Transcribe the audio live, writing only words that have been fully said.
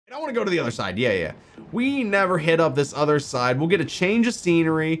want to go to the other side. Yeah. We never hit up this other side. We'll get a change of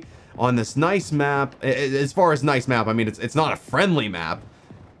scenery on this nice map. As far as nice map, I mean, it's not a friendly map.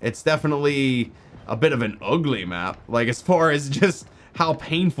 It's definitely a bit of an ugly map. Like, as far as just how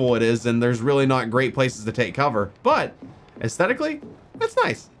painful it is, and there's really not great places to take cover. But aesthetically, it's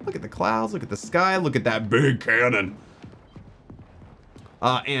nice. Look at the clouds, look at the sky, look at that big cannon.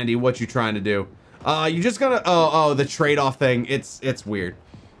 Andy, what you trying to do? You just gotta, oh, the trade-off thing. It's weird.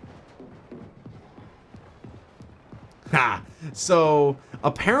 Ha! So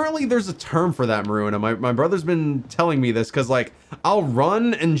apparently there's a term for that, Maruna. My brother's been telling me this, because like I'll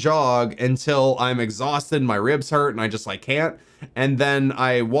run and jog until I'm exhausted and my ribs hurt and I just like can't, and then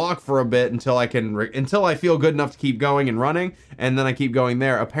I walk for a bit until I can until I feel good enough to keep going and running, and then I keep going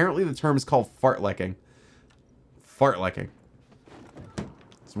there. Apparently the term is called fart licking. Fart licking.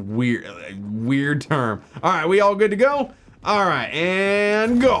 It's weird term. All right, we all good to go? All right,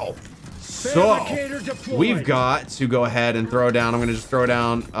 and go. So we've got to go ahead and throw down. I'm gonna just throw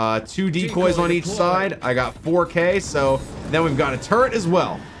down 2 decoys on each side. I got 4K, so then we've got a turret as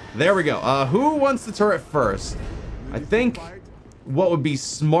well. There we go. Who wants the turret first? I think what would be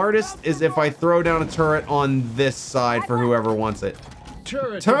smartest is if I throw down a turret on this side for whoever wants it.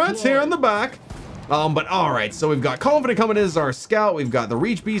 Turret's here in the back. But all right, so we've got Confident coming in as our scout. We've got the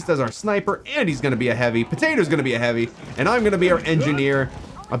Reach Beast as our sniper, and he's gonna be a heavy. Potato's gonna be a heavy, and I'm gonna be our engineer.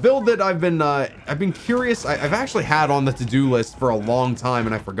 A build that I've been curious. I've actually had on the to-do list for a long time,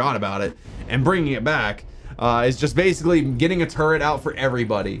 and I forgot about it. And bringing it back is just basically getting a turret out for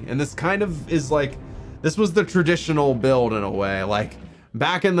everybody. And this kind of is like, this was the traditional build in a way. Like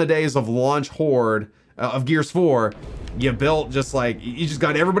back in the days of launch Horde of Gears 4, you built just like, you just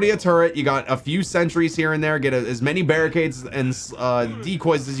got everybody a turret. You got a few sentries here and there. Get as many barricades and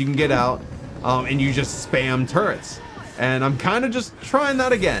decoys as you can get out, and you just spam turrets. And I'm kind of just trying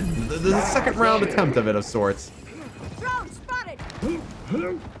that again. The second round attempt of it of sorts. Drone spotted. You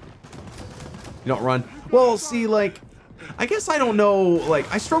don't run. Well, see, like, I guess I don't know.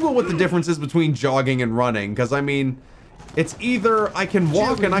 Like, I struggle with the differences between jogging and running, because I mean, it's either I can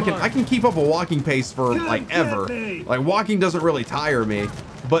walk and I can keep up a walking pace for like ever. Like walking doesn't really tire me,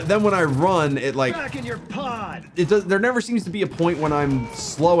 but then when I run, it like back in your pod. It does. There never seems to be a point when I'm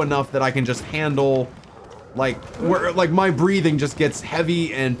slow enough that I can just handle. Like, where, like, my breathing just gets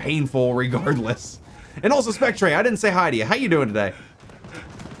heavy and painful regardless. And also, Spectre, I didn't say hi to you. How you doing today?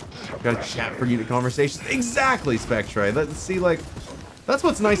 Got a chat for unit conversations. Exactly, Spectre. See, like, that's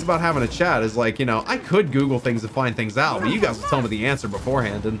what's nice about having a chat is, like, you know, I could Google things and find things out, but you guys will tell me the answer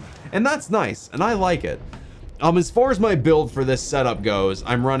beforehand, and that's nice, and I like it. As far as my build for this setup goes,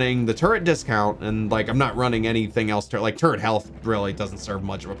 I'm running the turret discount, and like I'm not running anything else. Like turret health really doesn't serve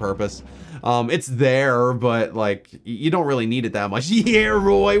much of a purpose. It's there, but like you don't really need it that much. Yeah,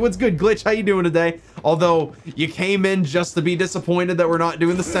 Roy, what's good, Glitch? How you doing today? Although you came in just to be disappointed that we're not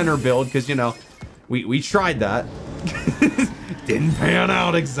doing the center build, because you know we tried that. Didn't pan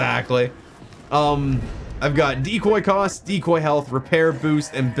out exactly. I've got decoy cost, decoy health, repair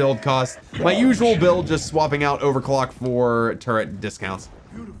boost, and build cost. My usual build, just swapping out overclock for turret discounts.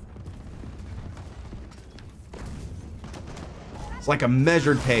 It's like a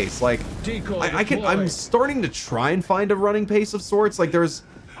measured pace. Like I'm starting to try and find a running pace of sorts. Like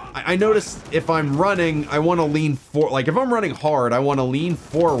I noticed if I'm running, I want to lean like if I'm running hard, I want to lean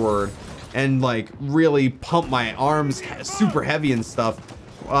forward and like really pump my arms super heavy and stuff.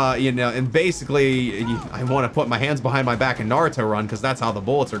 You know, and basically I want to put my hands behind my back and Naruto run, because that's how the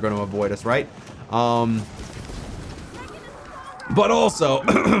bullets are going to avoid us, right? But also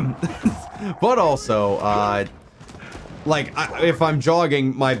like if I'm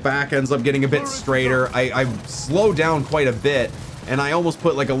jogging, my back ends up getting a bit straighter. I slow down quite a bit, and I almost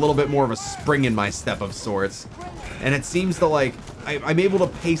put like a little bit more of a spring in my step of sorts, and it seems to like I'm able to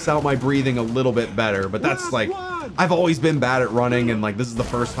pace out my breathing a little bit better. But that's like, I've always been bad at running, and like this is the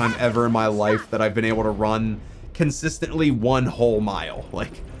first time ever in my life that I've been able to run consistently 1 whole mile.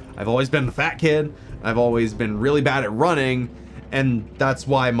 Like I've always been a fat kid, I've always been really bad at running, and that's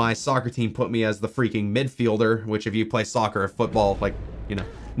why my soccer team put me as the freaking midfielder, which if you play soccer or football, like, you know,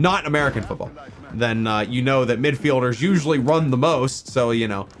 not American football, then you know that midfielders usually run the most. So, you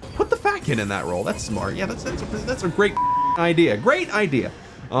know, put the fat kid in that role. That's smart. Yeah, that's a great idea. Great idea.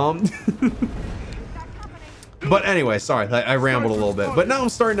 But anyway, sorry, I rambled a little bit. But now I'm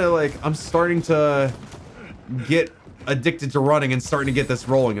starting to get addicted to running and starting to get this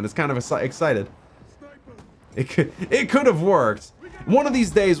rolling, and it's kind of excited. It could have worked. One of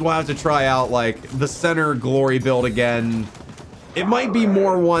these days we'll have to try out like the center glory build again. It might be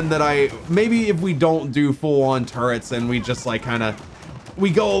more one that maybe if we don't do full on turrets and we just like kind of, we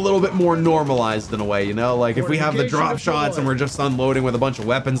go a little bit more normalized in a way, you know? Like if we have the drop shots and we're just unloading with a bunch of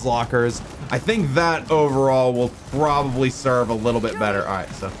weapons lockers, I think that overall will probably serve a little bit better. All right,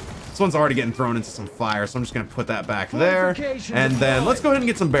 so this one's already getting thrown into some fire, so I'm just gonna put that back there. And then let's go ahead and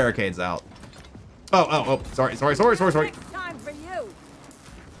get some barricades out. Oh, sorry. Time for you.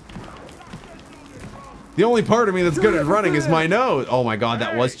 The only part of me that's good at running is my nose. Oh my God,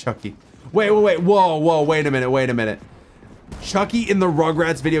 that was Chucky. Wait, whoa, wait a minute. Chucky in the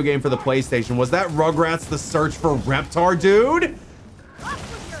Rugrats video game for the PlayStation. Was that Rugrats The Search for Reptar, dude?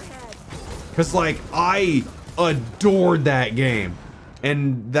 Because like, I adored that game.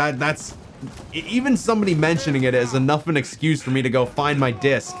 And that's, even somebody mentioning it is enough of an excuse for me to go find my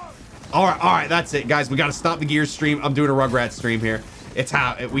disc. All right, that's it, guys. We got to stop the Gears stream. I'm doing a Rugrats stream here. It's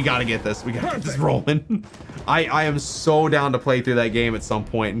how we got to get this. We got to get this rolling. I am so down to play through that game at some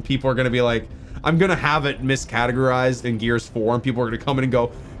point, and people are gonna be like, I'm gonna have it miscategorized in Gears 4, and people are gonna come in and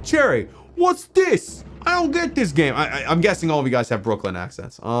go, Cherry, what's this? I don't get this game. I'm guessing all of you guys have Brooklyn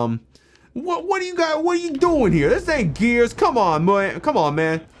accents. What are you doing here? This ain't Gears. Come on,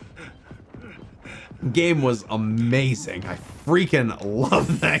 man. Game was amazing. I freaking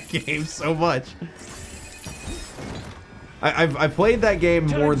love that game so much. I played that game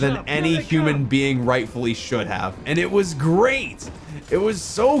more than any human being rightfully should have, and it was great. It was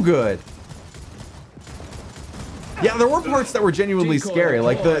so good. Yeah, there were parts that were genuinely scary.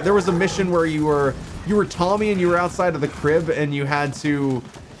 Like there was a mission where you were Tommy and you were outside of the crib and you had to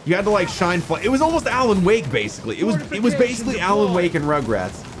like shine it was almost Alan Wake basically. It was basically Alan Wake and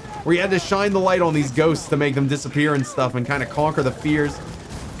Rugrats, where you had to shine the light on these ghosts to make them disappear and stuff and kind of conquer the fears.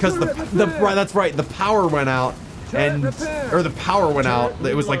 Because that's right, the power went out. Or the power went out.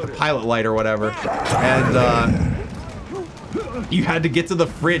 It was like the pilot light or whatever, and you had to get to the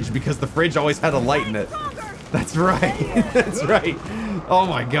fridge because the fridge always had a light in it. That's right. That's right. Oh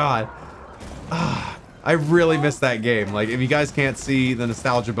my God. I really miss that game. Like, if you guys can't see the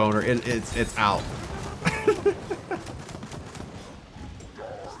nostalgia boner, it's out.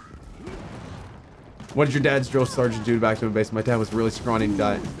 What did your dad's drill sergeant do back to him base? My dad was really scrawny and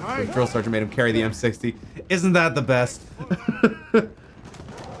died. The drill sergeant made him carry the M60. Isn't that the best?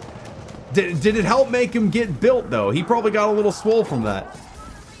 Did it help make him get built though? He probably got a little swole from that.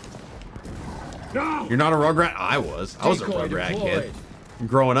 You're not a Rugrat? I was a Rugrat kid.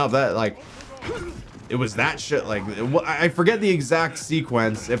 Growing up, that like, it was that shit. Like, I forget the exact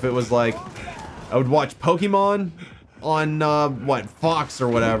sequence. If it was like, I would watch Pokemon on what, Fox or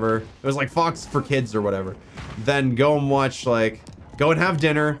whatever. It was like Fox for Kids or whatever. Then go and watch, like, go and have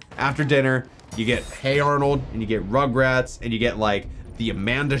dinner. After dinner, you get Hey Arnold and you get Rugrats and you get like the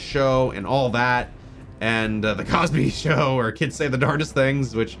Amanda Show and all that, and the Cosby Show, or Kids Say the Darndest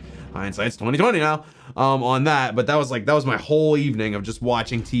Things, which hindsight's 2020 now, on that. But that was my whole evening of just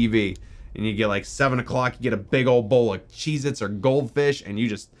watching TV. And you get like 7 o'clock, you get a big old bowl of Cheez-Its or Goldfish, and you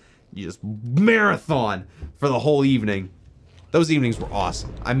just marathon for the whole evening. Those evenings were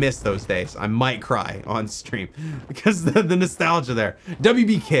awesome. I miss those days. I might cry on stream because the nostalgia there.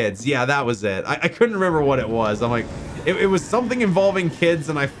 WB Kids, yeah, that was it. I couldn't remember what it was. I'm like, it was something involving kids,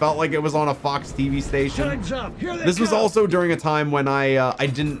 and I felt like it was on a Fox TV station. This was also during a time when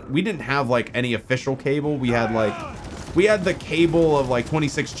we didn't have like any official cable. We had the cable of like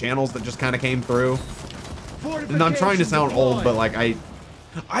 26 channels that just kind of came through. And I'm trying to sound old, but like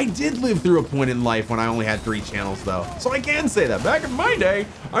I did live through a point in life when I only had 3 channels though. So I can say that. Back in my day,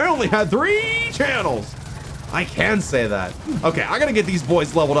 I only had 3 channels. I can say that. Okay, I gotta get these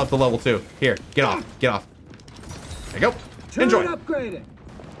boys leveled up to level 2. Here, get off. There you go. Enjoy. Upgraded.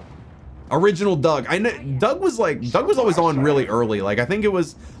 Original Doug. Doug was always on really early. Like, I think it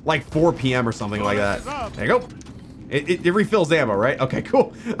was like 4 p.m. or something like that. There you go. It refills ammo, right? Okay,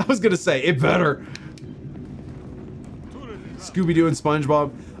 cool. I was gonna say, it better. Scooby-Doo and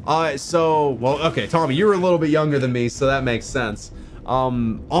SpongeBob. Well, okay, Tommy, you were a little bit younger than me, so that makes sense.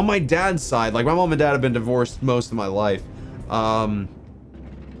 On my dad's side, like, my mom and dad have been divorced most of my life. On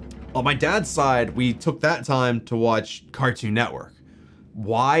my dad's side, we took that time to watch Cartoon Network.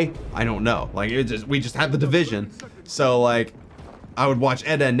 Why? I don't know. Like, we just had the division. So, like, I would watch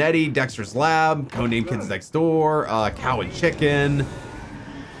Ed, Edd n Eddy, Dexter's Lab, Codename Kids Next Door, Cow and Chicken.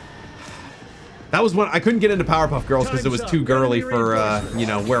 That was when I couldn't get into Powerpuff Girls because it was too girly for, you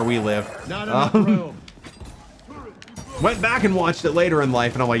know, where we live. Went back and watched it later in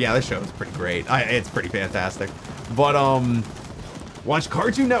life, and I'm like, yeah, this show is pretty great. It's pretty fantastic. But, watched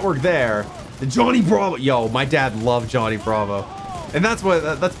Cartoon Network there. The Johnny Bravo. Yo, my dad loved Johnny Bravo. And that's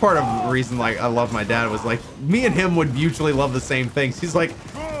part of the reason, like, I love my dad, was like, me and him would mutually love the same things. He's like,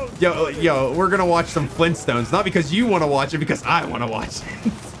 Yo, we're gonna watch some Flintstones, not because you want to watch it, because I want to watch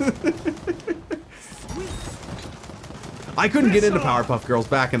it. I couldn't get into Powerpuff Girls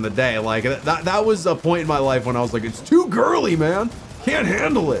back in the day. Like that was a point in my life when I was like, it's too girly, man. Can't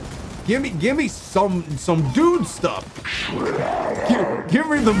handle it. Give me some dude stuff. Give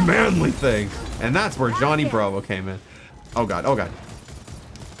me the manly thing. And that's where Johnny Bravo came in. Oh god, oh god.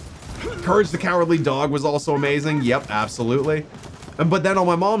 Courage the Cowardly Dog was also amazing. Yep, absolutely. But then on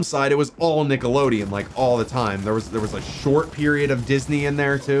my mom's side, it was all Nickelodeon, like all the time. There was a short period of Disney in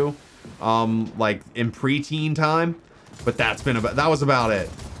there too, like in preteen time. But that was about it.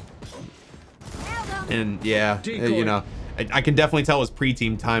 And yeah, you know, I can definitely tell it was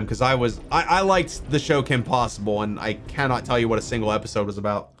preteen time because I liked the show Kim Possible, and I cannot tell you what a single episode was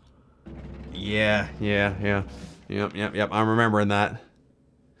about. Yeah. Yep. I'm remembering that.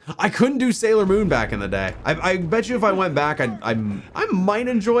 I couldn't do Sailor Moon back in the day. I bet you if I went back, I might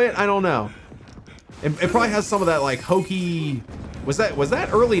enjoy it. I don't know. It probably has some of that like hokey. Was that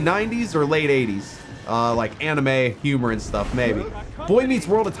early 90s or late 80s? Like anime humor and stuff, maybe. Boy Meets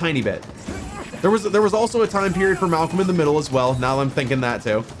World a tiny bit. There was also a time period for Malcolm in the Middle as well. Now I'm thinking that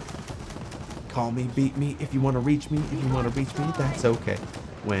too. Call me, beat me, if you want to reach me. If you want to reach me, that's okay.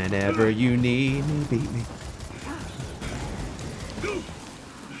 Whenever you need me, beat me.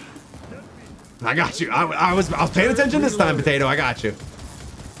 I got you. I was paying attention this time, Potato. I got you.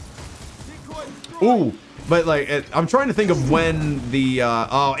 Ooh, but like I'm trying to think of when the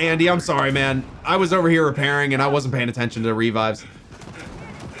oh Andy, I'm sorry, man. I was over here repairing and I wasn't paying attention to revives.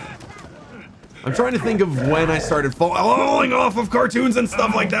 I'm trying to think of when I started falling off of cartoons and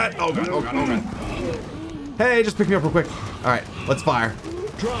stuff like that. Oh god, oh god, oh god. Hey, just pick me up real quick. All right, let's fire.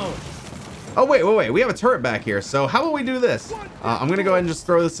 Oh wait, we have a turret back here. So how about we do this? I'm gonna go ahead and just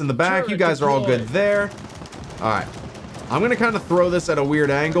throw this in the back. You guys are all good there. All right, I'm gonna kind of throw this at a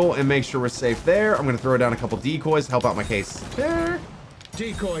weird angle and make sure we're safe there. I'm gonna throw down a couple decoys to help out my case there.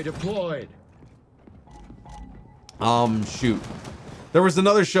 Decoy deployed. Shoot. There was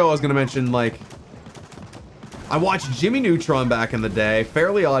another show I was gonna mention, like, I watched Jimmy Neutron back in the day,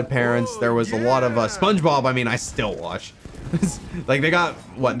 Fairly Odd Parents. There was a lot of SpongeBob. I mean, I still watch. Like they got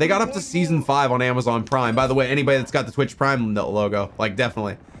up to season 5 on Amazon Prime. By the way, anybody that's got the Twitch Prime logo, like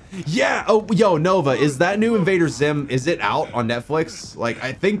definitely. Yeah. Oh, yo, Nova, is that new Invader Zim? Is it out on Netflix? Like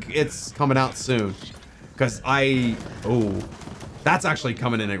I think it's coming out soon. Cause that's actually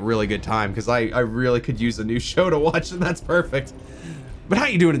coming in a really good time. Cause I really could use a new show to watch, and that's perfect. But how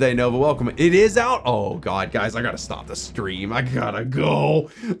you doing today, Nova? Welcome. It is out. Oh God, guys, I gotta stop the stream. I gotta go.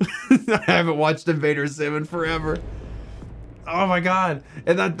 I haven't watched Invader Zim in forever. Oh my god.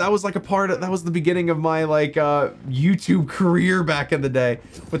 And that was like that was the beginning of my like YouTube career back in the day.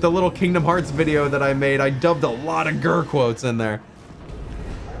 With the little Kingdom Hearts video that I made, I dubbed a lot of Gur quotes in there.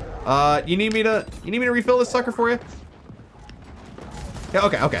 You need me to refill this sucker for you? Yeah,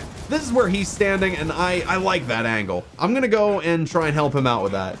 okay. This is where he's standing, and I like that angle. I'm gonna go and try and help him out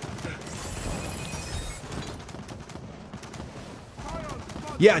with that.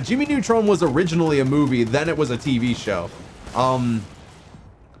 Yeah, Jimmy Neutron was originally a movie, then it was a TV show.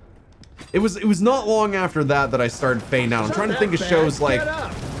 It was not long after that I started fading out. I'm trying to think of shows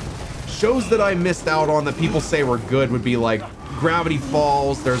that I missed out on that people say were good would be like Gravity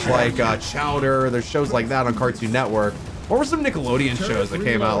Falls. There's like Chowder. There's shows like that on Cartoon Network. What were some Nickelodeon shows that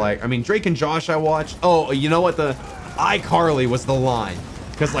came out? Like, I mean, Drake and Josh I watched. Oh, you know what? The iCarly was the line.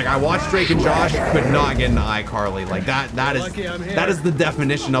 Because like I watched Drake and Josh, could not get into iCarly. Like that is the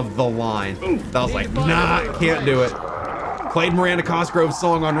definition of the line. That was like, nah, can't do it. Played Miranda Cosgrove's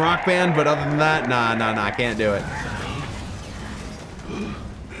song on Rock Band, but other than that, nah, I can't do it.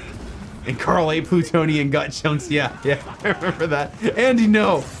 And Carl ate plutonian gut chunks. Yeah, I remember that. Andy,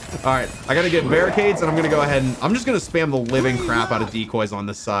 no. All right, I gotta get barricades, and I'm gonna go ahead and I'm just gonna spam the living crap out of decoys on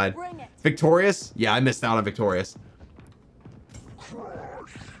this side. Victorious? Yeah, I missed out on Victorious.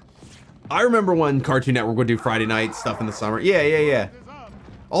 I remember when Cartoon Network would do Friday night stuff in the summer. Yeah.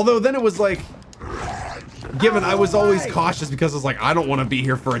 Although then it was like, given I was always cautious because I was like, I don't want to be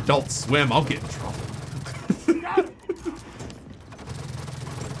here for Adult Swim. I'll get in trouble.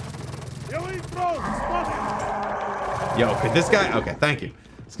 Yo, could this guy? Okay, thank you.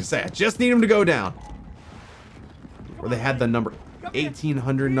 I was gonna say, I just need him to go down. Where they had the number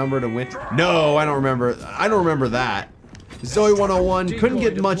 1800 number to win. No, I don't remember that. Zoe 101, couldn't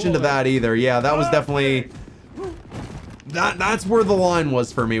get much into that either. Yeah, that was definitely that's where the line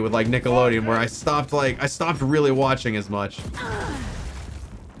was for me with like Nickelodeon, where I stopped really watching as much.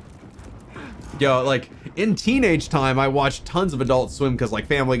 Yo, like in teenage time I watched tons of Adult Swim because like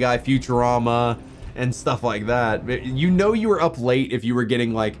Family Guy, Futurama, and stuff like that. You know you were up late if you were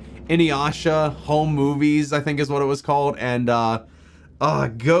getting like Inuyasha Home Movies, I think is what it was called, and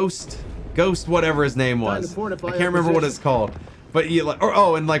Ghost whatever his name was. I can't remember what it's called. But you like,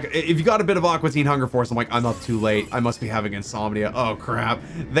 oh, and like, if you got a bit of Aqua Teen Hunger Force, I'm like, I'm up too late. I must be having insomnia. Oh crap.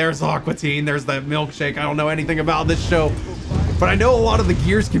 There's Aqua Teen. There's that milkshake. I don't know anything about this show, but I know a lot of the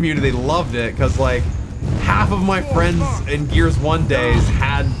Gears community loved it because like half of my friends in Gears 1 days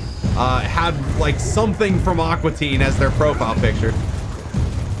had like something from Aqua Teen as their profile picture.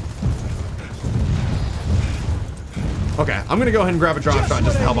 Okay, I'm gonna go ahead and grab a drop shot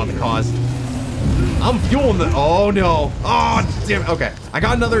just to help out the cause. I'm fueling the, oh no. Oh, damn it. Okay, I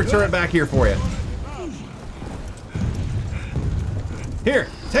got another turret back here for you. Here,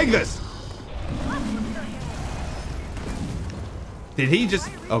 take this. Did he just,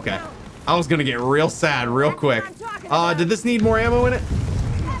 okay. I was gonna get real sad real quick. Did this need more ammo in it?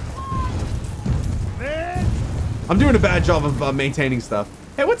 I'm doing a bad job of maintaining stuff.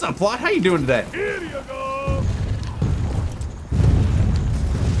 Hey, what's up, Plot? How you doing today? Here you go.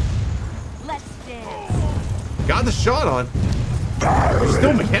 Got the shot on. We're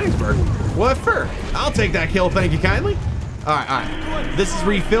still Mechanicsburg. What for? I'll take that kill, thank you kindly. All right. This is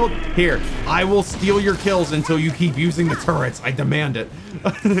refilled. Here, I will steal your kills until you keep using the turrets. I demand it.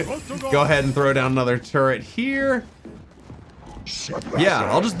 Go ahead and throw down another turret here.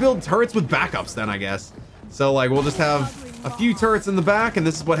 Yeah, I'll just build turrets with backups then, I guess. So like, we'll just have a few turrets in the back, and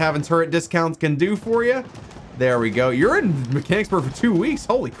this is what having turret discounts can do for you. There we go. You're in Mechanicsburg for 2 weeks.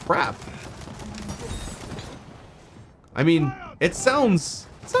 Holy crap. I mean, it sounds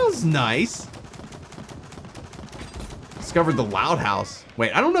nice. Discovered the Loud House.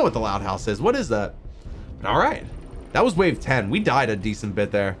 Wait, I don't know what the Loud House is. What is that? All right. That was wave 10. We died a decent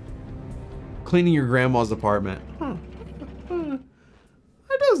bit there. Cleaning your grandma's apartment. Huh.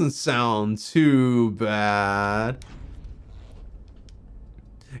 That doesn't sound too bad.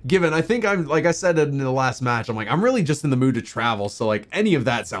 Given, I think I'm, like I said in the last match, I'm like, I'm really just in the mood to travel. So like any of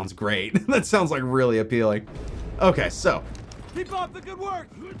that sounds great. That sounds like really appealing. Okay, so. Keep up the good work.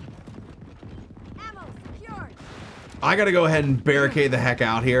 Ammo secured. I gotta go ahead and barricade the heck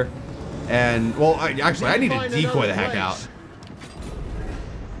out here. And, well, actually, I need to decoy the heck out.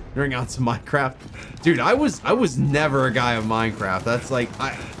 During out some Minecraft. Dude, I was never a guy of Minecraft. That's like,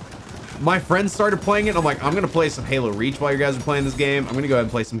 my friends started playing it. I'm like, I'm gonna play some Halo Reach while you guys are playing this game. I'm gonna go ahead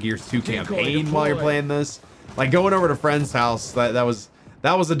and play some Gears 2 campaign while you're playing this. Like going over to friend's house, that was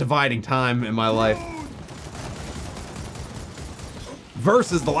a dividing time in my life.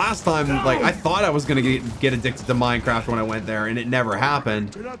 Versus the last time, like, I thought I was gonna get addicted to Minecraft when I went there, and it never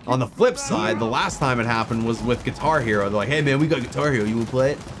happened. On the flip side, the last time it happened was with Guitar Hero. They're like, hey man, we got Guitar Hero, you wanna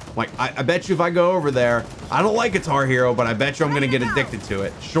play it? I'm like, I bet you if I go over there, I don't like Guitar Hero, but I bet you I'm gonna get addicted to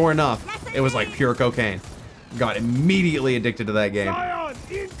it. Sure enough, it was like pure cocaine. Got immediately addicted to that game.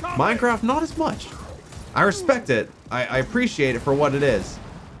 Minecraft, not as much. I respect it. I appreciate it for what it is.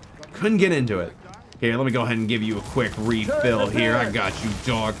 Couldn't get into it. Here, let me go ahead and give you a quick refill here. I got you,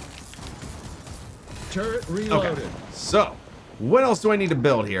 dog. Turret reloaded. Okay, so what else do I need to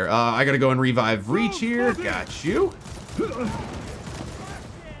build here? I gotta go and revive Reach here. Got you.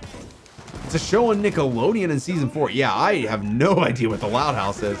 It's a show on Nickelodeon in season 4. Yeah, I have no idea what the Loud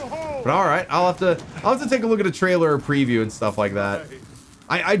House is, but all right, I'll have to take a look at a trailer or preview and stuff like that.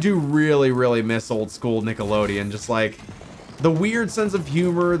 I do really miss old school Nickelodeon, just like the weird sense of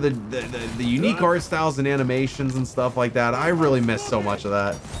humor, the unique art styles and animations and stuff like that. I really miss so much of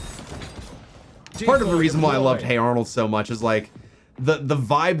that. Part of the reason why I loved Hey Arnold so much is like the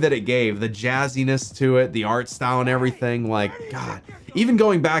vibe that it gave, the jazziness to it, the art style and everything. Like, God, even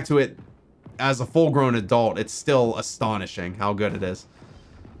going back to it as a full-grown adult, it's still astonishing how good it is.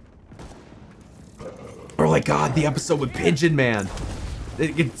 Or like, God, the episode with Pigeon Man.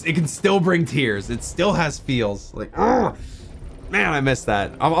 It can still bring tears. It still has feels. Like, ugh. Man, I miss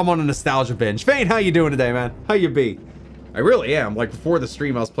that. I'm on a nostalgia binge. Fane, how you doing today, man? How you be? I really am. Like, before the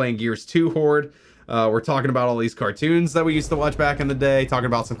stream, I was playing Gears 2 Horde. We're talking about all these cartoons that we used to watch back in the day. Talking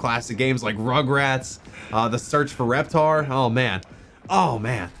about some classic games like Rugrats. The Search for Reptar. Oh, man. Oh,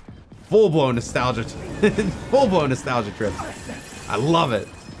 man. Full-blown nostalgia. Full-blown nostalgia trip. I love it.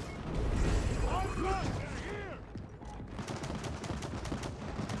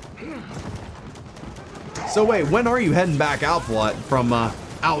 So wait, when are you heading back out, Flut, from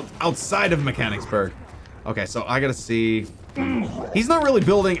outside of Mechanicsburg? Okay, so I gotta see. He's not really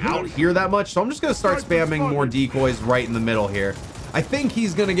building out here that much, so I'm just gonna start spamming more decoys right in the middle here. I think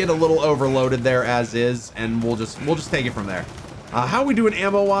he's gonna get a little overloaded there as is, and we'll just take it from there. How are we doing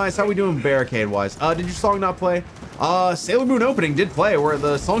ammo-wise? How are we doing barricade-wise? Did your song not play? Sailor Moon opening did play, where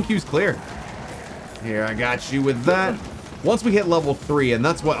the song queue's clear. Here, I got you with that. once we hit level 3, and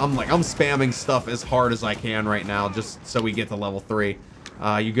that's what I'm spamming stuff as hard as I can right now, just so we get to level 3.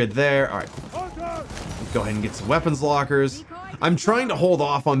 You good there? All right. Go ahead and get some weapons lockers. I'm trying to hold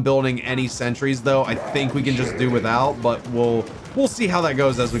off on building any sentries, though. I think we can just do without, but we'll see how that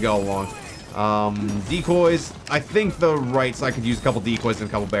goes as we go along. Decoys. I think the right side could use a couple decoys and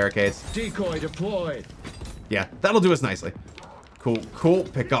a couple barricades. Decoy deployed. Yeah, that'll do us nicely. Cool, cool.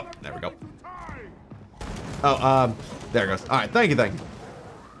 Pick up. There we go. Oh, there it goes. All right, thank you, thank you.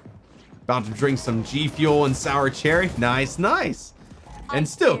 About to drink some G Fuel and sour cherry. Nice, nice. And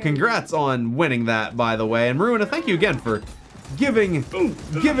still, congrats on winning that, by the way. And Maruna, thank you again for giving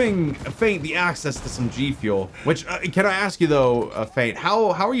Faint the access to some G Fuel. Which, can I ask you though, Faint,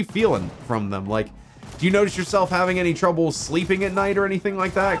 how are you feeling from them? Like, do you notice yourself having any trouble sleeping at night or anything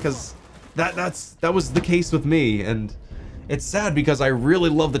like that? Because that was the case with me, and it's sad because I really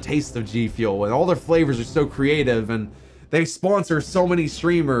love the taste of G Fuel, and all their flavors are so creative, and they sponsor so many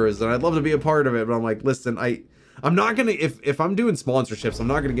streamers, and I'd love to be a part of it. But I'm like, listen, I'm not gonna, if I'm doing sponsorships, I'm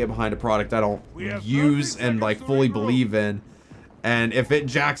not gonna get behind a product I don't use and like fully believe in. And if it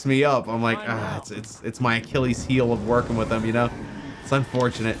jacks me up, I'm like, it's my Achilles heel of working with them, you know? It's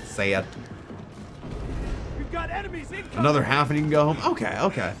unfortunate, sad. We've got enemies incoming. Another half and you can go home? Okay,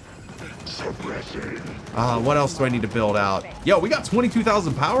 okay. What else do I need to build out? Yo, we got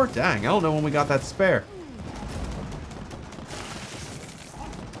 22,000 power? Dang, I don't know when we got that spare.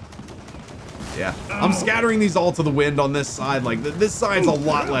 Yeah, I'm scattering these all to the wind on this side. Like, this side's a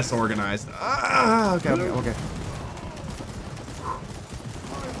lot less organized. Okay.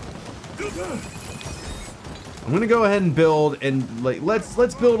 I'm gonna go ahead and build, and like, let's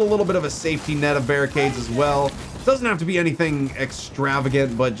build a little bit of a safety net of barricades as well. Doesn't have to be anything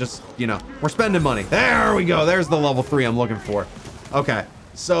extravagant, but just, you know, we're spending money. There we go. There's the level 3 I'm looking for. Okay,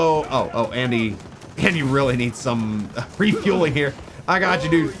 so, Andy really needs some refueling here. I got you,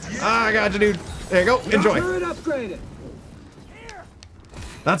 dude. I got you, dude. There you go. Enjoy.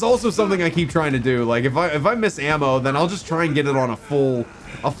 That's also something I keep trying to do. Like, if I miss ammo, then I'll just try and get it on a full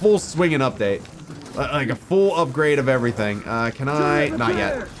swinging update. Like a full upgrade of everything. Can I? Not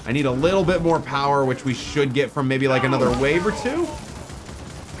yet. I need a little bit more power, which we should get from maybe like another wave or two.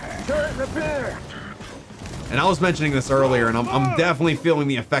 Turret repair. And I was mentioning this earlier, and I'm definitely feeling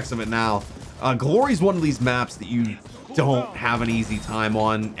the effects of it now. Glory's one of these maps that you don't have an easy time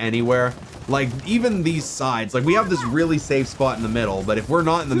on anywhere. Like, even these sides, like, we have this really safe spot in the middle, but if we're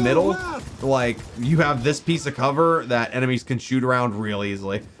not in the middle, like, you have this piece of cover that enemies can shoot around real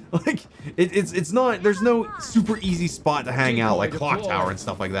easily. Like, it's not, there's no super easy spot to hang out, like Clock Tower and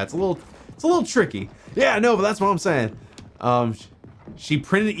stuff like that. It's a little tricky. Yeah, no, but that's what I'm saying. She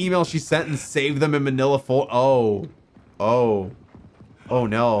printed emails she sent and saved them in Manila folder. Oh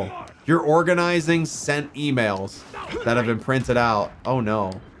no. You're organizing sent emails that have been printed out. Oh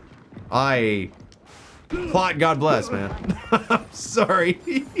no. Plot, God bless, man. I'm sorry.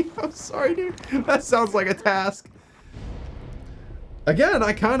 I'm sorry, dude. That sounds like a task. Again,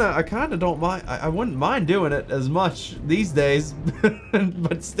 I kind of don't mind. I wouldn't mind doing it as much these days,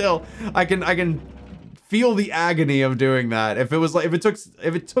 but still, I can feel the agony of doing that. If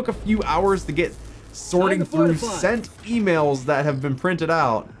it took a few hours to get sorting through sent emails that have been printed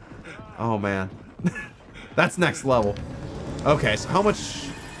out. Oh man, that's next level. Okay, so how much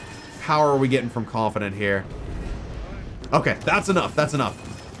power are we getting from Confident here? Okay, that's enough. That's enough.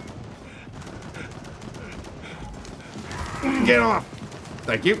 Get off.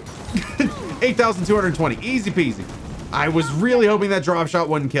 Thank you. 8,220. Easy peasy. I was really hoping that drop shot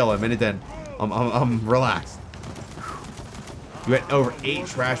wouldn't kill him, and it didn't. I'm relaxed. You had over 8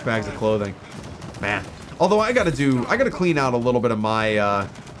 trash bags of clothing. Man. Although I gotta clean out a little bit of my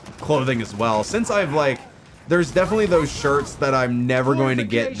clothing as well. Since I've like, there's definitely those shirts that I'm never going to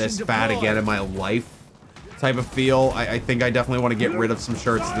get this fat again in my life type of feel. I think I definitely want to get rid of some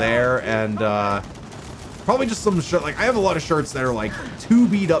shirts there, and probably just some shirt. Like, I have a lot of shirts that are like too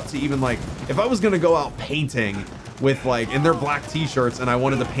beat up to even, like, if I was gonna go out painting with like, and they're black t-shirts and I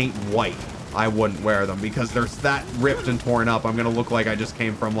wanted to paint white, I wouldn't wear them because they're that ripped and torn up. I'm gonna look like I just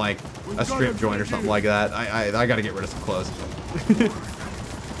came from like a strip joint or something like that. I gotta get rid of some clothes.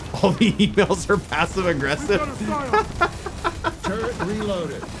 All the emails are passive aggressive. Turret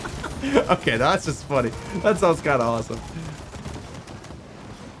reloaded. Okay, that's just funny. That sounds kind of awesome.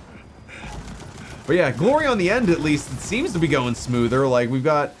 But yeah, Glory on the end, at least, it seems to be going smoother. Like, we've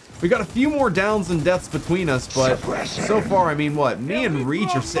got a few more downs and deaths between us, but so far, I mean, what? Me and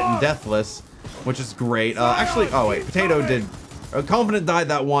Reach are sitting deathless, which is great. Actually, oh wait, Potato did. Confident died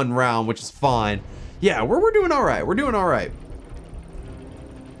that one round, which is fine. Yeah, we're doing all right. We're doing all right.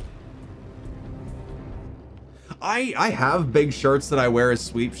 I have big shirts that I wear as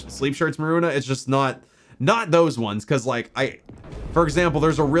sleep shirts, Maruna. It's just not those ones, because like for example,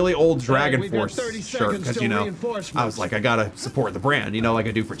 there's a really old Dragon Force shirt, because you know, I was like, I gotta support the brand, you know, like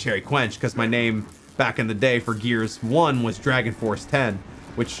I do for CherryQuench, because my name back in the day for Gears 1 was Dragon Force 10,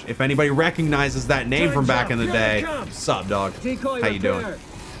 which if anybody recognizes that name from back in the day, sup dog, how you doing?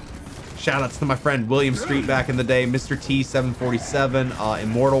 Shout outs to my friend William Street back in the day, Mr. T747,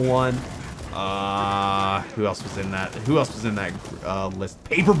 Immortal One. Who else was in that? Who else was in that list?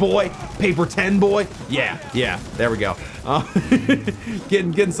 Paperboy, Paper 10 Boy. Yeah, there we go.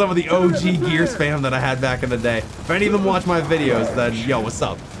 Getting some of the OG Gears fam that I had back in the day. If any of them watch my videos, then yo, what's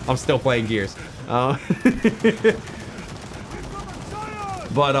up? I'm still playing Gears.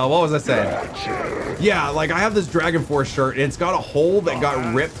 But what was I saying? Yeah, like I have this Dragon Force shirt and it's got a hole that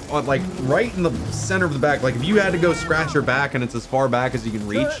got ripped on like right in the center of the back. Like if you had to go scratch your back and it's as far back as you can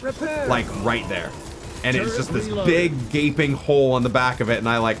reach, like right there. And it's just this big gaping hole on the back of it and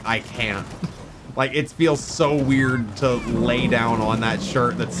I can't. Like it feels so weird to lay down on that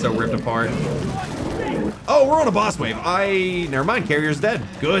shirt that's so ripped apart. Oh, we're on a boss wave. Never mind, Carrier's dead.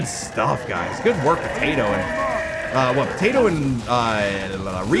 Good stuff, guys. Good work, Potato Potato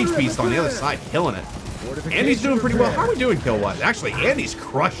and Reach Beast on the other side, killing it. Andy's doing pretty well. How are we doing kill-wise? Actually, Andy's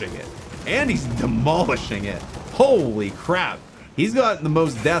crushing it. Andy's demolishing it. Holy crap. He's got the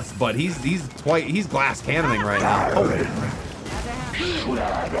most deaths, but he's glass cannoning right now. Holy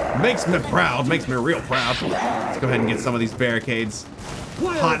crap. Makes me proud, makes me real proud. Let's go ahead and get some of these barricades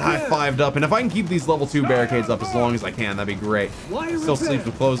hot high-fived up. And if I can keep these level 2 barricades up as long as I can, that'd be great. Still sleep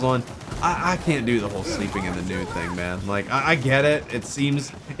with clothes on. I can't do the whole sleeping in the nude thing, man. Like I get it. It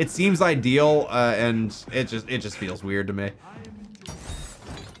seems ideal, and it just feels weird to me.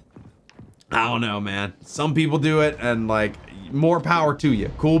 I don't know, man. Some people do it, and like more power to you.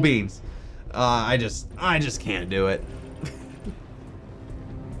 Cool beans. I just can't do it.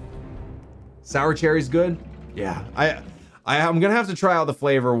 Sour cherry's good. Yeah, I'm gonna have to try out the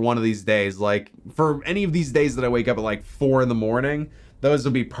flavor one of these days. Like for any of these days that I wake up at like 4 in the morning. Those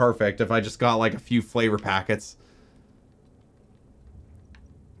would be perfect if I just got like a few flavor packets.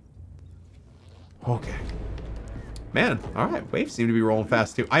 Okay. Man, all right. Waves seem to be rolling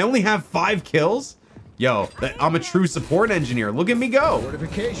fast too. I only have 5 kills? Yo, I'm a true support engineer. Look at me go.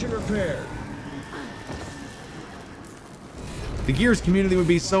 Fortification repaired. The Gears community would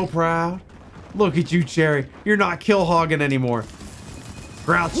be so proud. Look at you, Cherry. You're not kill hogging anymore.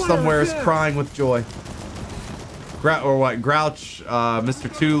 Grouch somewhere is crying with joy. Grouch,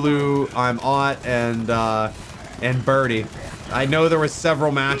 Mr. Tulu, I'm Ott, and Birdie. I know there were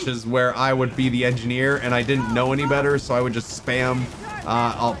several matches where I would be the engineer and I didn't know any better, so I would just spam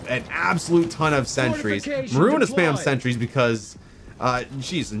an absolute ton of sentries. Maruna spams sentries because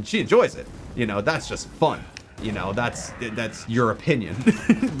she enjoys it. You know, that's just fun. You know, that's your opinion.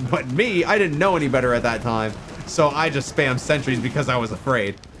 But me, I didn't know any better at that time, so I just spam sentries because I was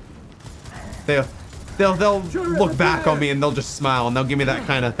afraid. They'll look back on me and they'll just smile and they'll give me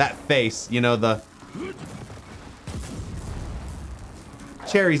that face, you know, the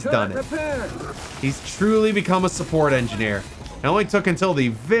Cherry's done it. He's truly become a support engineer. It only took until the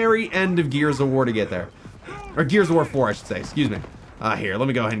very end of Gears of War to get there. Or Gears of War 4, I should say, excuse me. Here, let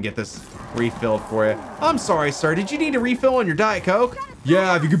me go ahead and get this refilled for you. I'm sorry, sir, did you need a refill on your Diet Coke?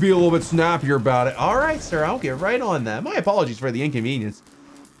 Yeah, if you could be a little bit snappier about it. All right, sir, I'll get right on that. My apologies for the inconvenience.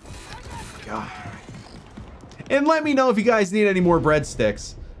 God. And let me know if you guys need any more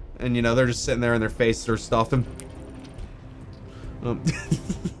breadsticks. And, you know, they're just sitting there and their faces are stuffed.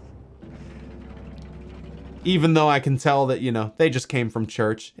 Even though I can tell that, you know, they just came from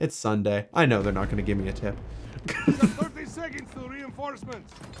church. It's Sunday. I know they're not going to give me a tip. 30 seconds to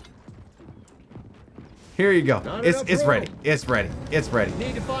reinforcements. Here you go. It's ready. It's ready. It's ready.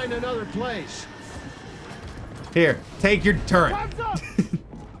 Need to find another place. Here, take your turret.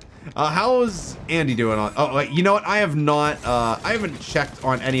 How's Andy doing on? Oh, wait, you know what? I haven't checked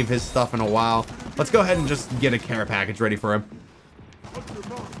on any of his stuff in a while. Let's go ahead and just get a care package ready for him.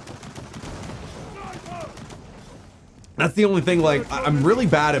 That's the only thing, like, I'm really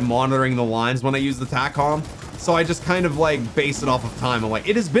bad at monitoring the lines when I use the TACOM, so I just kind of, like, base it off of time. I'm like,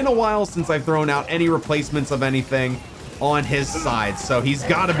 it has been a while since I've thrown out any replacements of anything on his side, so he's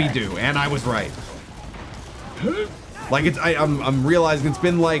gotta be due, and I was right. Like, I'm realizing it's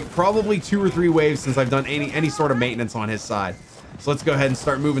been, like, probably 2 or 3 waves since I've done any sort of maintenance on his side. So let's go ahead and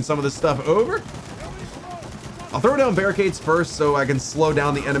start moving some of this stuff over. I'll throw down barricades first so I can slow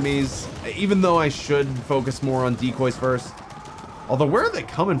down the enemies, even though I should focus more on decoys first. Although, where are they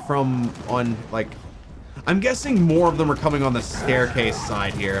coming from on, like... I'm guessing more of them are coming on the staircase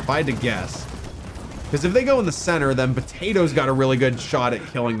side here, if I had to guess. Because if they go in the center, then Potato's got a really good shot at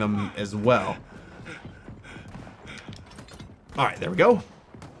killing them as well. All right, there we go.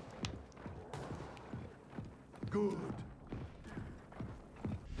 Good.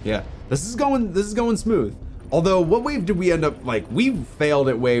 Yeah, this is going smooth. Although, what wave did we end up, like, we failed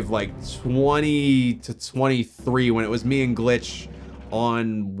at wave like 20 to 23 when it was me and Glitch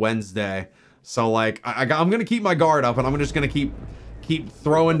on Wednesday. So like, I'm gonna keep my guard up, and I'm just gonna keep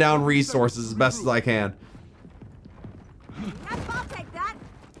throwing down resources as best as I can. I'll take that.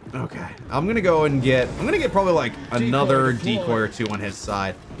 Okay, I'm gonna get probably like another decoy or two on his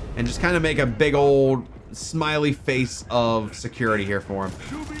side, and just kind of make a big old smiley face of security here for him.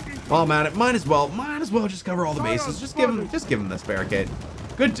 Oh man, it might as well just cover all the bases. Just give him this barricade.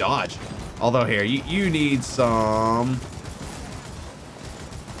 Good dodge. Although here, you need some.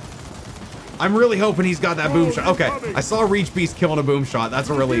 I'm really hoping he's got that boom shot. Okay, I saw Reach Beast killing a boom shot. That's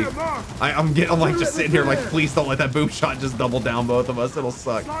a relief. I'm like just sitting here like, please don't let that boom shot just double down both of us. It'll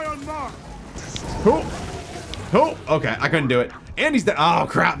suck. Cool. Oh, okay, I couldn't do it. And he's dead. Oh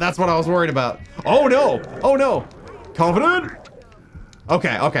crap, that's what I was worried about. Oh no, oh no. Confident? Okay,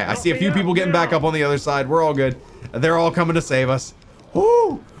 I see a few people getting back up on the other side. We're all good. They're all coming to save us.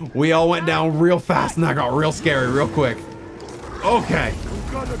 Woo! We all went down real fast and that got real scary real quick. Okay.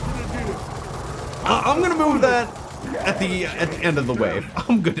 I'm gonna move that at the end of the wave.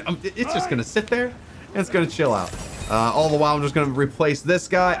 I'm good. It's just gonna sit there and it's gonna chill out. All the while I'm just gonna replace this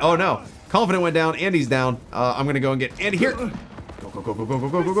guy. Oh no, Confident went down. Andy's down. I'm gonna go and get Andy here. Go.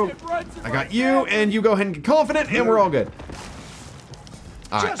 I got you, and you go ahead and get Confident, and we're all good.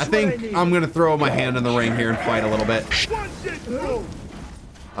 All right, I think I'm gonna throw my hand in the ring here and fight a little bit.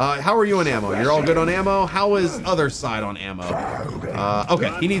 How are you on ammo? You're all good on ammo? How is other side on ammo?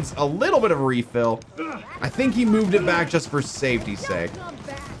 Okay, he needs a little bit of a refill. I think he moved it back just for safety's sake.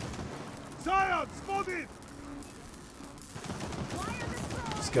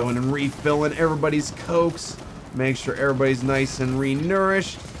 Just going and refilling everybody's cokes. Make sure everybody's nice and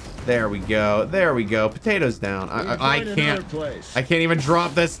re-nourished. There we go. There we go. Potatoes down. I can't even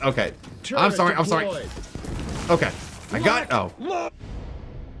drop this. Okay. I'm sorry. Okay. I got. Oh.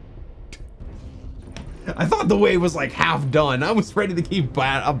 I thought the wave was like half done. I was ready to keep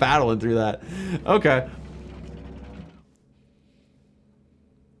battling through that. Okay.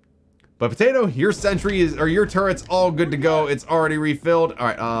 But Potato, your sentry is, or your turret's all good to go. It's already refilled. All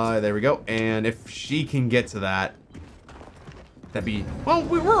right, there we go. And if she can get to that, that'd be, well,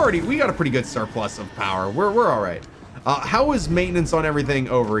 we got a pretty good surplus of power. We're all right. How is maintenance on everything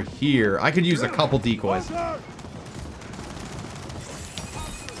over here? I could use a couple decoys.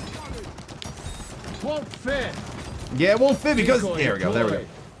 Won't fit. Yeah, it won't fit because, there we go.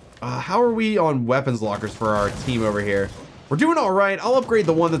 How are we on weapons lockers for our team over here? We're doing all right. I'll upgrade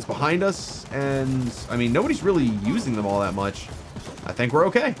the one that's behind us, and I mean, nobody's really using them all that much. I think we're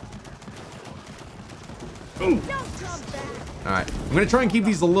okay. All right, I'm gonna try and keep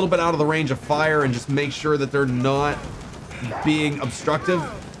these a little bit out of the range of fire and just make sure that they're not being obstructive.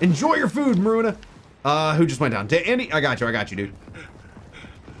 Enjoy your food, Maruna. Who just went down? Andy, I got you, dude.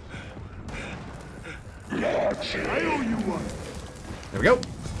 There we go.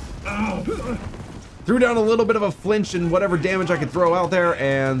 Threw down a little bit of a flinch and whatever damage I could throw out there,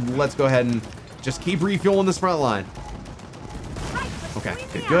 and let's go ahead and just keep refueling this front line. Okay,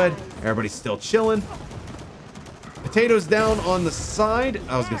 good. Everybody's still chilling. Potatoes down on the side.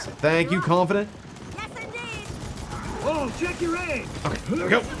 I was gonna say thank you, Confident. Yes, indeed. Oh, check your aim. Okay, there we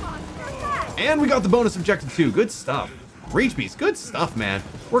go. And we got the bonus objective too. Good stuff. Reach Beast, good stuff, man.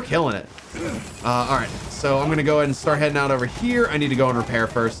 We're killing it. All right, so I'm gonna go ahead and start heading out over here. I need to go and repair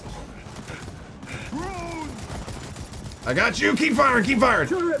first. I got you. Keep firing. Keep firing.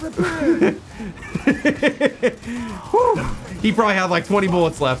 He probably had like 20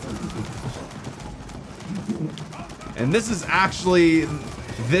 bullets left. And this is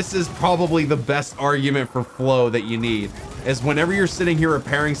probably the best argument for flow that you need, is whenever you're sitting here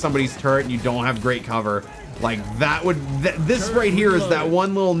repairing somebody's turret and you don't have great cover, like this right here is that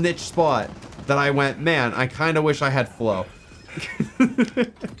one little niche spot that I went, man, I kind of wish I had flow.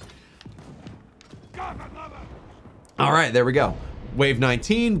 All right, there we go. Wave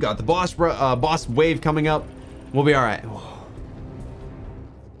 19, got the boss wave coming up. We'll be all right.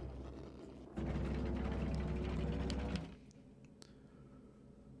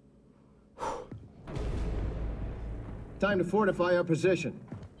 Time to fortify our position.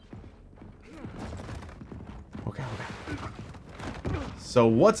 Okay. So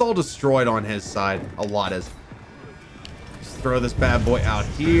what's all destroyed on his side? A lot is. Just throw this bad boy out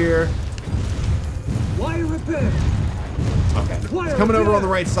here. Wire repair. Okay, he's coming over on the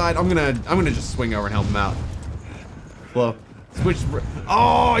right side. I'm gonna just swing over and help him out. Flow. Switch.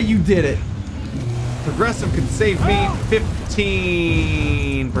 Oh, you did it. Progressive could save me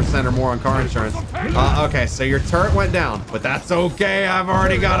 15% or more on car insurance. Okay, so your turret went down, but that's okay. I've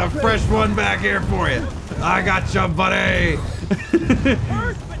already got a fresh one back here for you. I got you, buddy.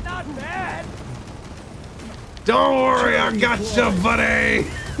 Hurt, but not bad. Don't worry, I got you, buddy.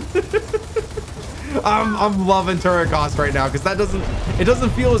 I'm loving turret cost right now because it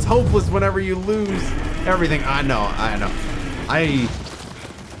doesn't feel as hopeless whenever you lose everything. I know. I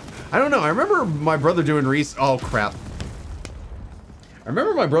don't know. I remember my brother doing oh crap. I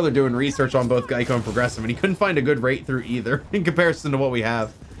remember my brother doing research on both Geico and Progressive, and he couldn't find a good rate through either in comparison to what we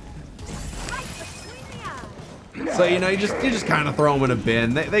have. So you know, you just kind of throw them in a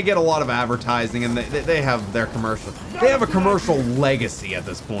bin. They get a lot of advertising, and they have their commercial. They have a commercial legacy at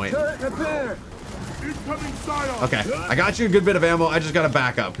this point. Okay, I got you a good bit of ammo. I just got to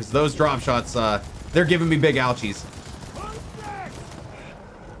back up because those drop shots, they're giving me big ouchies.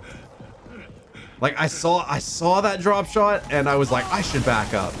 Like I saw that drop shot and I was like, I should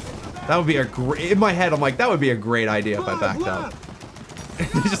back up. That would be a great, in my head I'm like, that would be a great idea if I backed up.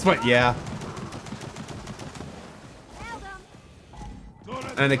 He just went, yeah.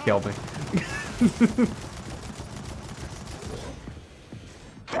 And it killed me.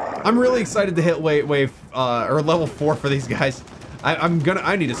 I'm really excited to hit wave or level 4 for these guys. I need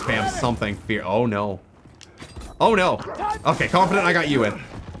to spam something. Oh no. Oh no. Okay, confident I got you in.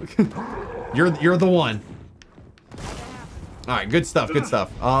 You're the one. All right, good stuff, good stuff.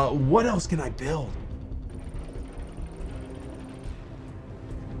 What else can I build?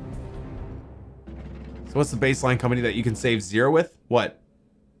 So what's the baseline company that you can save 0 with? What?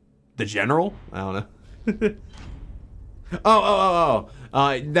 The General? I don't know.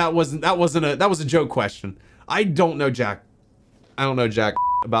 That was a joke question. I don't know jack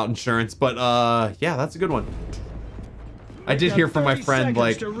about insurance, but yeah, that's a good one. I did hear from my friend,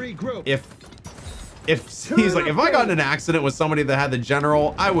 like, if he's like, if I got in an accident with somebody that had the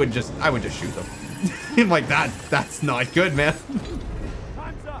General, I would just shoot them. I'm like, that's not good, man.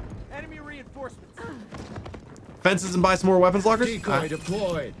 Time's up. Enemy reinforcements. Fences and buy some more weapons lockers? Decoy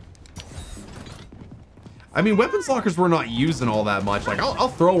deployed. I mean, weapons lockers we're not using all that much. Like, I'll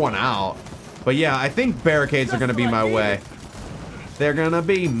throw one out. But yeah, I think barricades are gonna be my way. They're gonna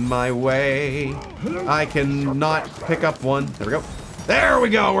be my way. I cannot pick up one. There we go. There we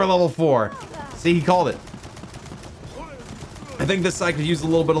go. We're level 4. See, he called it. I think this side could use a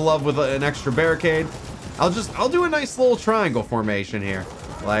little bit of love with an extra barricade. I'll do a nice little triangle formation here,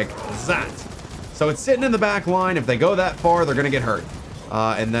 like that. So it's sitting in the back line. If they go that far, they're gonna get hurt.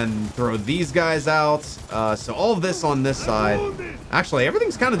 And then throw these guys out. So all of this on this side. Actually,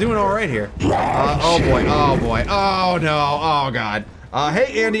 everything's kind of doing all right here. Oh boy, oh boy, oh no, oh god.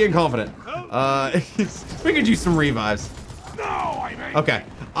 Hey, Andy and Confident. We could use some revives. Okay,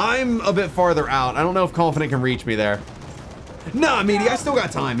 I'm a bit farther out. I don't know if Confident can reach me there. Nah, Meaty, I still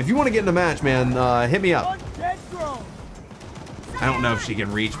got time. If you want to get in a match, man, hit me up. I don't know if she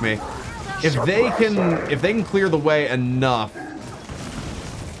can reach me. If they can clear the way enough.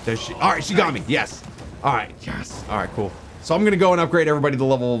 Does she? All right, she got me. Yes. All right. Yes. All right, cool. So I'm going to go and upgrade everybody to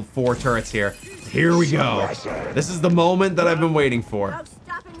level 4 turrets here. Here we go. This is the moment that I've been waiting for.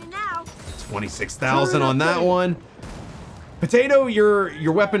 26,000 on that one. Potato,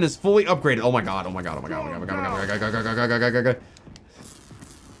 your weapon is fully upgraded. Oh my god. Oh my god. Oh my god. Oh my god. Oh my god.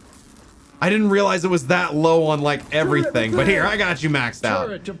 I didn't realize it was that low on like everything. But here, I got you maxed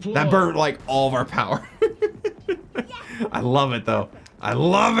out. That burnt like all of our power. I love it though. I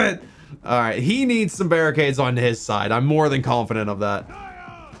love it. All right, he needs some barricades on his side. I'm more than confident of that.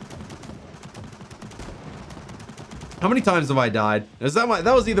 How many times have I died?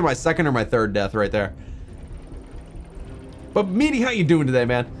 That was either my second or my third death right there. But Meaty, how you doing today,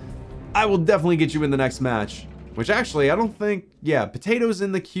 man? I will definitely get you in the next match. Which actually, I don't think, yeah, Potato's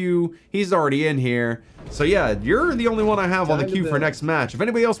in the queue. He's already in here. So yeah, you're the only one I have on the queue for next match. If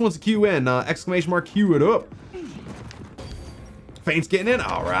anybody else wants to queue in, exclamation mark, queue it up. Feint's getting in.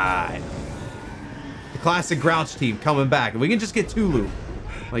 All right. The classic Grouch team coming back. We can just get Tulu.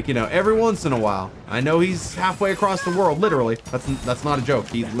 Like, you know, every once in a while. I know he's halfway across the world, literally. That's not a joke.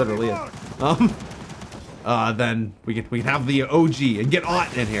 He literally is. Then we can have the OG and get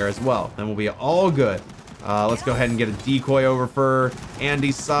Ott in here as well. Then we'll be all good. Let's go ahead and get a decoy over for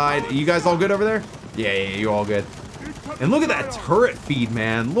Andy's side. Are you guys all good over there? Yeah, you all good. And look at that turret feed,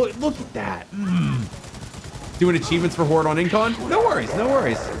 man. Look at that. Doing achievements for Horde on Incon? No worries, no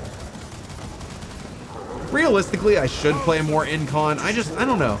worries. Realistically, I should play more Incon. I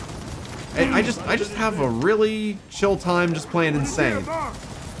don't know. I just have a really chill time just playing Insane.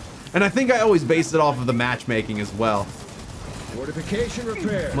 And I think I always base it off of the matchmaking as well. Fortification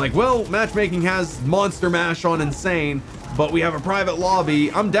repair. I'm like, well, matchmaking has Monster Mash on Insane, but we have a private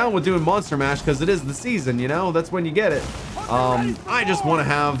lobby. I'm down with doing Monster Mash because it is the season, you know? That's when you get it. I just want to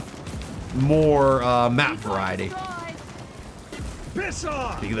have more map variety. Piss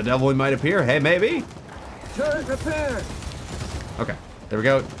off. Speak of the devil, he might appear. Hey, maybe. Turret repair. Okay, there we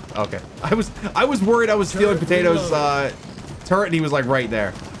go. Okay, I was worried I was stealing Potato's turret, and he was like right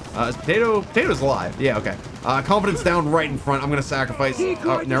there. Is Potato's alive? Yeah, okay. Confidence down right in front. I'm gonna sacrifice.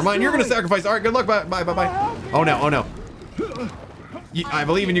 Oh, never mind. You're gonna sacrifice. All right, good luck. Bye, bye, bye, bye. Oh no, oh no. I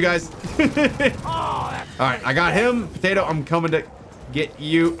believe in you guys. All right, I got him. Potato, I'm coming to get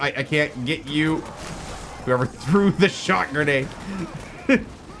you. I can't get you. Whoever threw the shot grenade.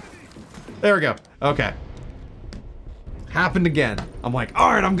 There we go. Okay. Happened again. I'm like,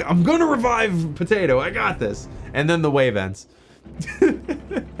 all right, I'm gonna revive Potato. I got this. And then the wave ends.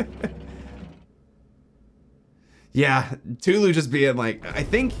 Yeah, Tulu just being like, I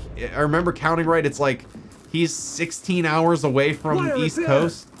think I remember counting right. It's like he's 16 hours away from East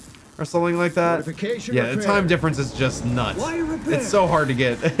Coast or something like that. Yeah, the time difference is just nuts. It's so hard to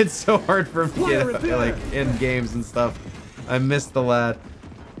get. It's so hard for him to get like in games and stuff. I missed the lad.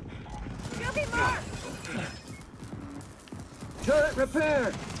 Turret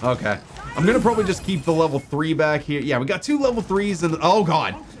repair. Okay. I'm gonna probably just keep the level 3 back here. Yeah, we got 2 level 3s and oh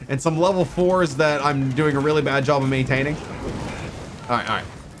god, and some level 4s that I'm doing a really bad job of maintaining. All right, all right.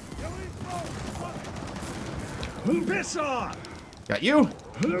 Piss off. Got you,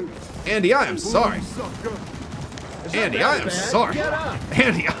 Andy. I am sorry. Andy, I am sorry.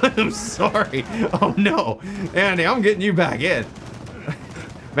 Andy, I am sorry. Oh no, Andy, I'm getting you back in.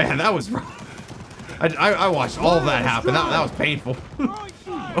 Man, that was rough. I watched all of that happen. That was painful.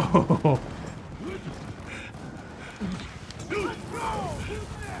 Oh.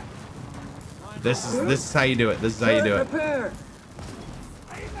 This is how you do it. This is how you do it.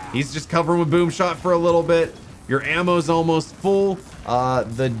 He's just covering with boom shot for a little bit. Your ammo's almost full.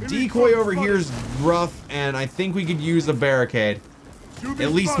 The decoy over here is rough, and I think we could use a barricade.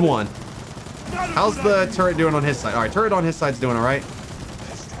 At least one. How's the turret doing on his side? All right, turret on his side's doing all right.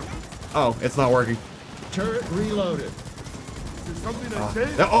 Oh, it's not working. Turret reloaded.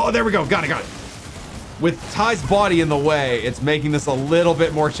 Oh, there we go. Got it, got it. With Ty's body in the way, it's making this a little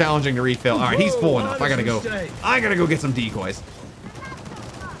bit more challenging to refill. All right, he's full enough. I gotta go get some decoys.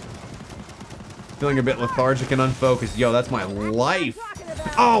 Feeling a bit lethargic and unfocused. Yo, that's my life.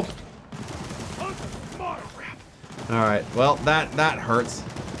 Oh. All right. Well, that hurts.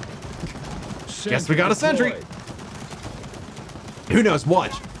 Guess we got a sentry. Who knows?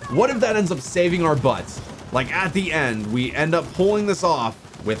 Watch. What if that ends up saving our butts? Like at the end, we end up pulling this off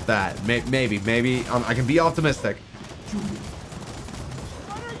with that. Maybe I can be optimistic.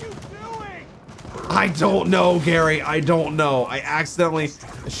 What are you doing? I don't know, Gary. I don't know. I accidentally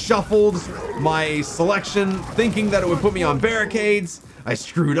shuffled my selection thinking that it would put me on barricades. I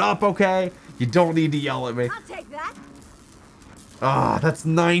screwed up, okay? You don't need to yell at me. I'll take that. Ah, that's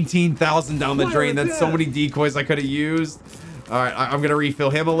 19,000 down the drain. That's so many decoys I could have used. All right, I'm gonna refill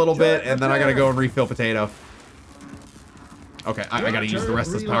him a little bit, and then I gotta go and refill Potato. Okay, I gotta use the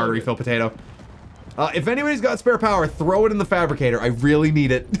rest of this power to refill Potato. If anybody's got spare power, throw it in the fabricator. I really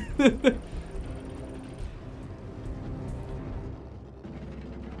need it.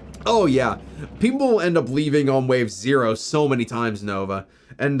 Oh yeah, people end up leaving on wave 0 so many times, Nova.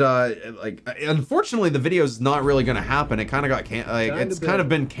 And like, unfortunately, the video is not really gonna happen. It kind of got it's kind of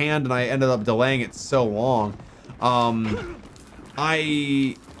been canned, and I ended up delaying it so long.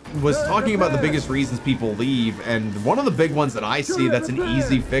 I was talking about the biggest reasons people leave, and one of the big ones that I see that's an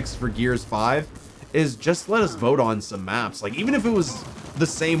easy fix for Gears 5 is just let us vote on some maps. Like, even if it was the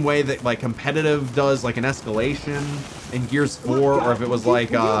same way that like competitive does like an escalation in Gears 4, or if it was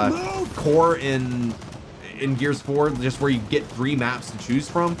like core in Gears 4, just where you get 3 maps to choose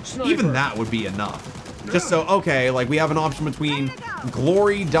from, even that would be enough. Just so, okay, like we have an option between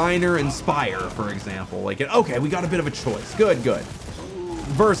Glory, Diner, and Spire, for example. Like, okay, we got a bit of a choice. Good, good.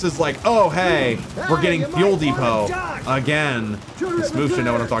 Versus like, oh, hey, we're getting Fuel Depot again. Smooth should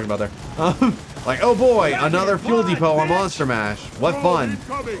know what I'm talking about there. Like, oh boy, another Fuel Depot on Monster Mash. What fun.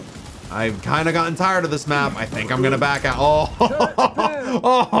 I've kind of gotten tired of this map. I think I'm going to back out.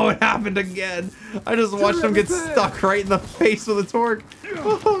 Oh, oh, it happened again. I just watched him get stuck right in the face with a torque.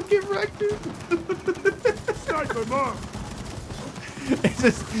 Oh, get wrecked, dude. It's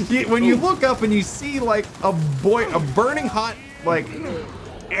just, when you look up and you see like a burning hot like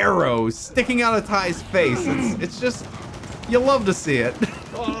arrow sticking out of Ty's face, it's just, you love to see it.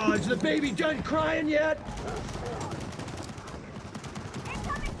 Oh, is the baby done crying yet?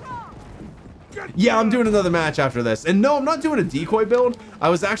 Yeah, I'm doing another match after this. And no, I'm not doing a decoy build.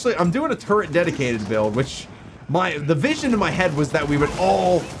 I'm doing a turret dedicated build, which the vision in my head was that we would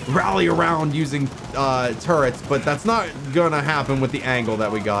all rally around using turrets, but that's not gonna happen with the angle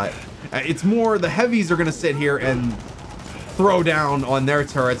that we got. It's more the heavies are gonna sit here and throw down on their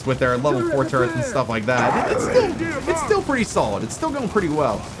turrets with their level 4 turrets and stuff like that. It's still pretty solid. It's still going pretty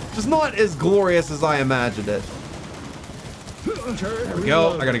well. Just not as glorious as I imagined it. There we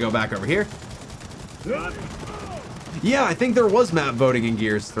go. I gotta go back over here. Yeah, I think there was map voting in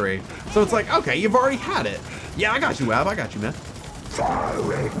Gears 3. So it's like, okay, you've already had it. Yeah, I got you, Wab. I got you, man.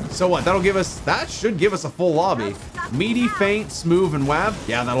 So what? That should give us a full lobby. Meaty, faint, smooth, and Wab.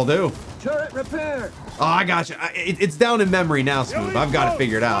 Yeah, that'll do. Turret repair. Oh, I got you. It's down in memory now, Smooth. I've got it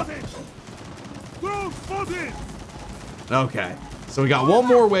figured out. Okay, so we got one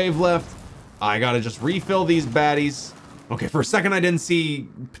more wave left. I gotta just refill these baddies. Okay, for a second I didn't see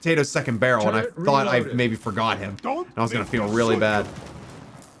Potato's second barrel, and I thought I maybe forgot him. And I was gonna feel really bad.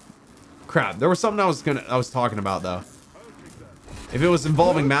 Crap, there was something I was talking about though. If it was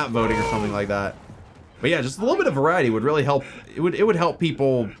involving map voting or something like that. But yeah, just a little bit of variety would really help. It would help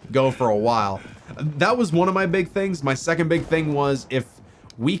people go for a while. That was one of my big things. My second big thing was if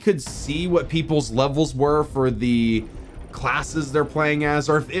we could see what people's levels were for the classes they're playing as,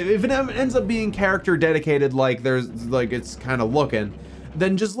 or if it ends up being character dedicated, like it's kind of looking,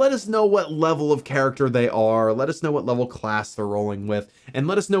 then just let us know what level of character they are. Let us know what level class they're rolling with, and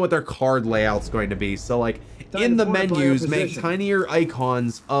let us know what their card layout's going to be. So like in the menus, make tinier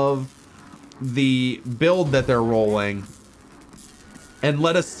icons of the build that they're rolling and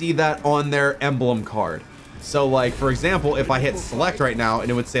let us see that on their emblem card. So like, for example, if I hit select right now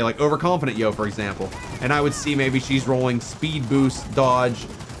and it would say like overconfident yo, for example, and I would see maybe she's rolling speed boost, dodge,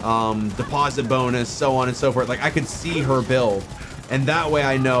 deposit bonus, so on and so forth. Like I could see her build, and that way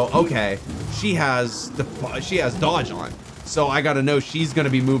I know, okay, she has dodge on. So I got to know she's going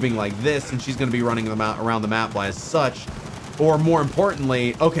to be moving like this, and she's going to be running around the map as such. Or more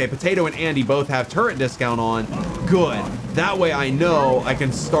importantly, okay, Potato and Andy both have turret discount on. Good. That way I know I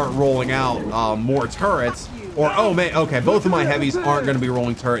can start rolling out more turrets. Or, oh, man, okay, both of my heavies aren't going to be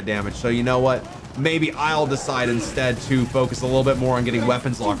rolling turret damage. So you know what? Maybe I'll decide instead to focus a little bit more on getting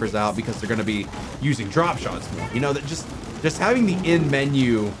weapons lockers out because they're going to be using drop shots more. You know, that just having the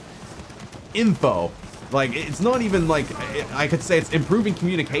in-menu info, like, it's not even like, I could say it's improving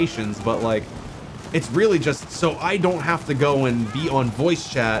communications, but like, it's really just so I don't have to go and be on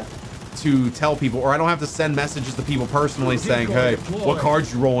voice chat to tell people, or I don't have to send messages to people personally saying, hey, what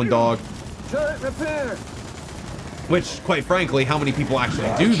cards you rolling, dog? Turret repair. Which, quite frankly, how many people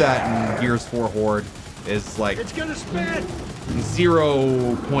actually do that in Gears 4 Horde is like It's gonna spin.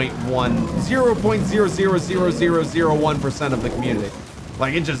 0.0000001% of the community.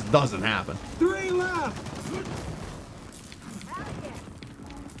 Like, it just doesn't happen. 3 left.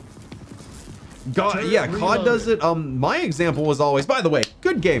 Yeah, COD does it. My example was always, by the way,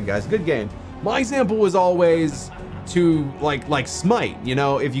 good game, guys, good game. My example was always to like Smite. You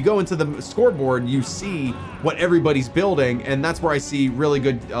know, if you go into the scoreboard, you see what everybody's building, and that's where I see really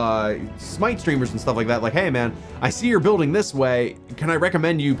good Smite streamers and stuff like that. Like, hey man, I see you're building this way. Can I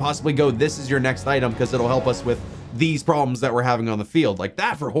recommend you possibly go this is your next item because it'll help us with these problems that we're having on the field. Like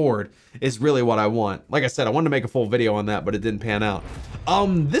that for Horde is really what I want. Like I said, I wanted to make a full video on that, but it didn't pan out.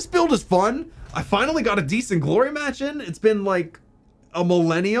 This build is fun. I finally got a decent glory match in. It's been like a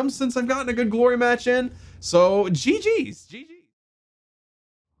millennium since I've gotten a good glory match in. So GG's. GG.